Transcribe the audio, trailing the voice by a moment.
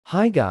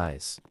Hi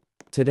guys.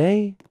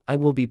 Today, I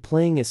will be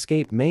playing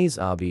Escape Maze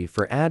Obby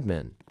for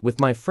admin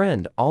with my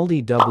friend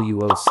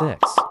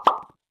Aldiw06.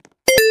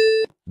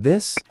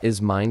 This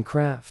is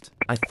Minecraft.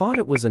 I thought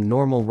it was a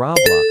normal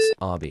Roblox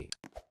obby.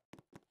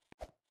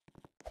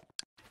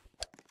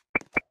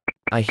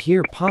 I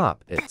hear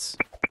pop, it's.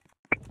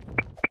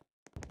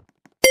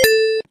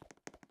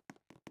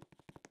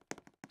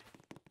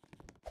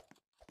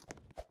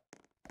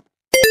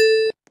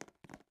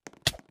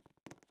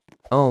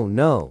 Oh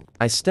no,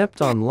 I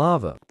stepped on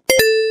lava.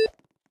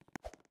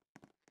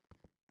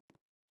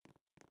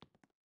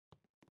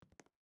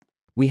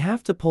 We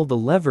have to pull the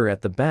lever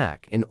at the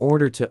back in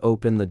order to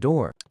open the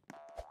door.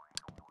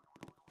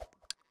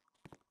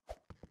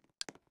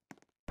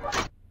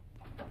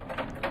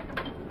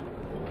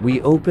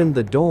 We opened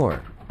the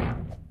door.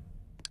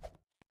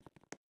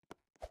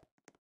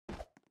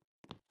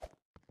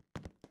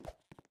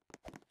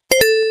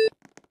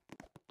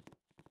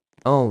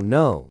 Oh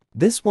no,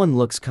 this one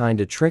looks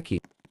kinda tricky.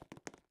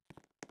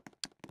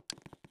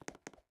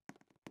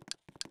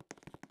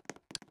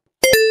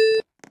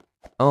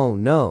 Oh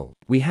no,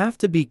 we have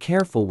to be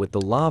careful with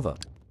the lava.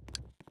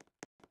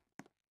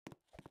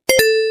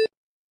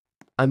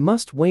 I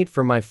must wait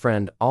for my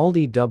friend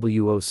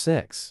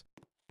Aldiw06.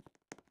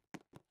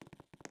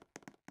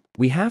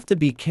 We have to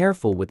be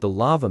careful with the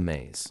lava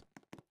maze.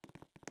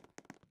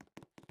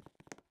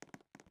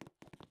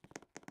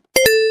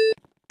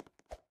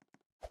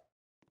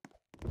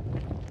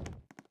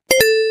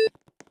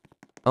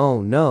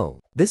 Oh no,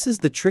 this is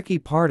the tricky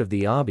part of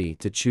the obby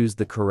to choose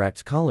the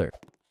correct color.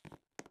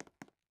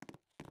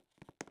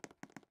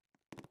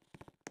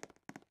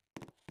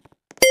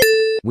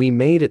 We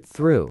made it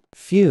through.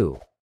 Phew.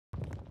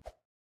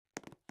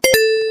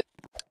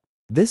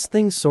 This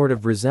thing sort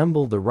of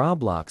resembled the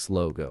Roblox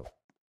logo.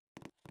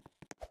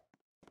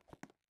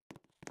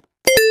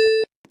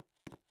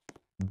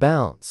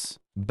 Bounce,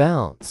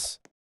 bounce.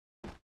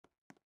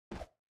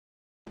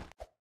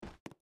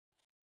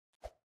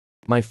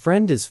 My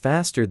friend is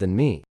faster than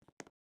me.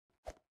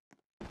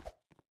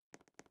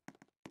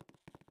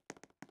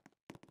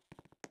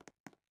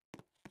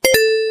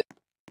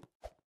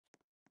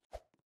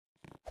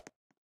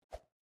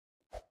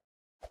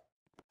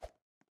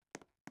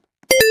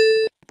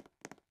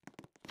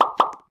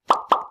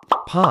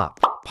 Pop,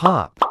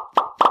 pop.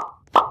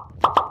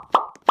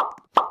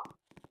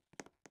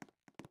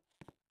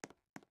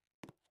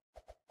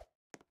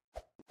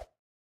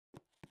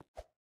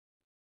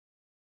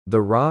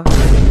 The rock?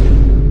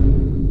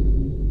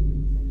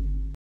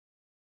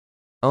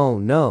 Oh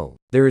no,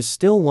 there is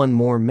still one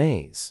more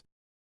maze.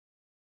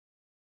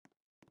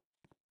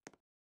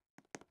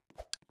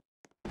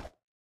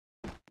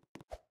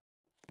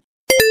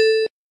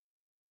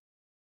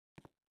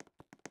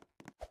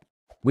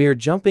 We are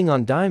jumping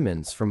on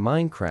diamonds from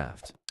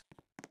Minecraft.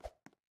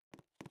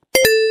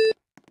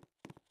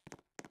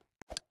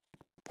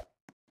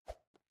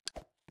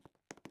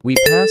 We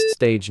passed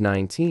stage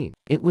 19.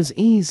 It was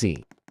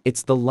easy.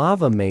 It's the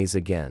lava maze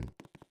again.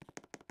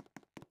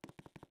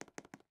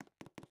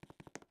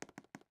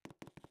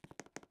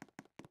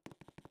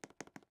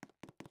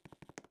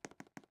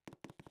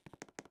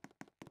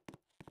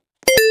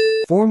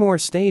 Four more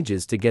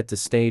stages to get to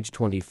stage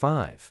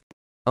 25.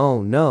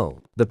 Oh no,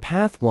 the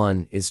path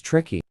one is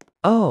tricky.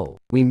 Oh,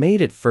 we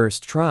made it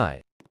first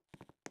try.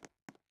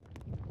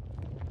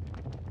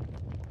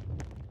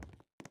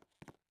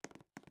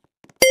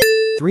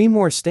 Three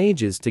more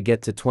stages to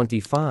get to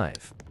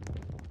 25.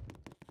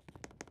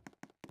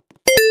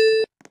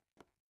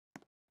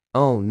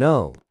 Oh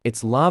no,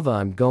 it's lava.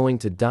 I'm going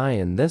to die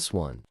in this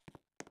one.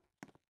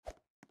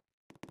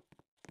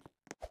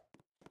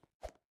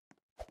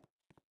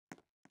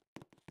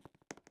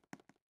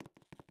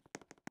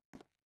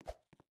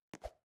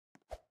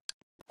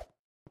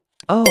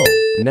 Oh,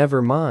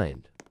 never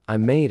mind. I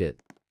made it.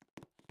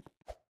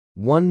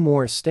 One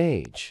more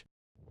stage.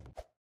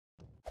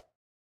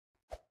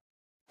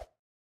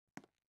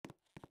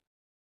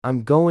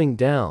 I'm going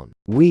down.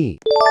 Yay,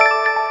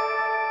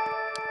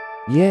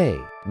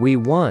 we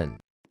won.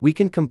 We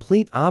can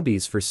complete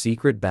obbies for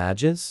secret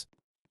badges.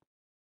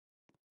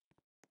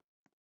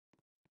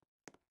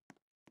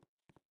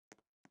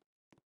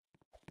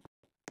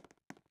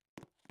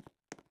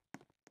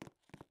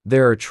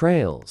 There are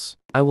trails.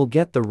 I will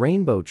get the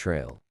rainbow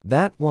trail.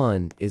 That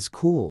one is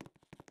cool.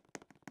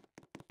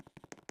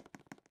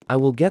 I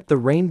will get the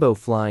rainbow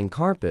flying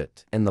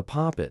carpet and the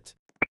poppet.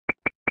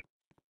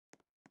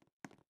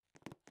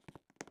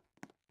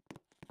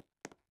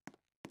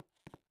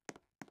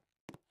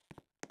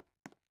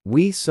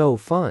 We so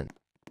fun.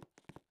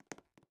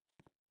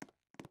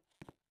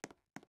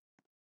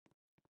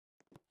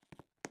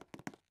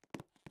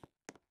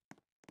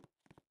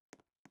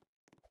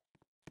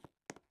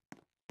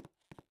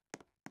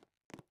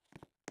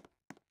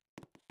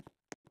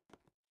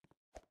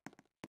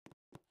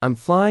 I'm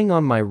flying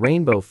on my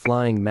rainbow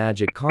flying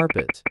magic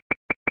carpet.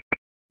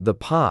 The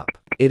pop,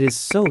 it is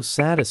so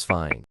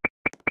satisfying.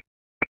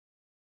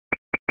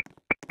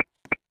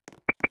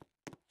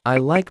 I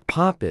like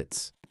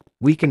poppets.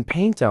 We can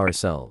paint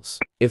ourselves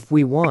if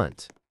we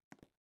want.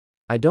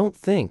 I don't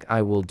think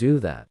I will do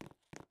that.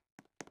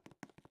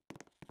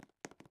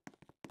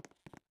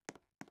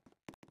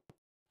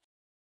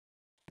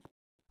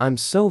 I'm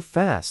so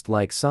fast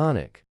like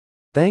Sonic.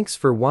 Thanks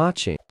for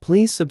watching.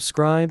 Please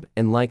subscribe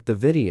and like the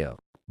video.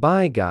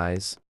 Bye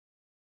guys.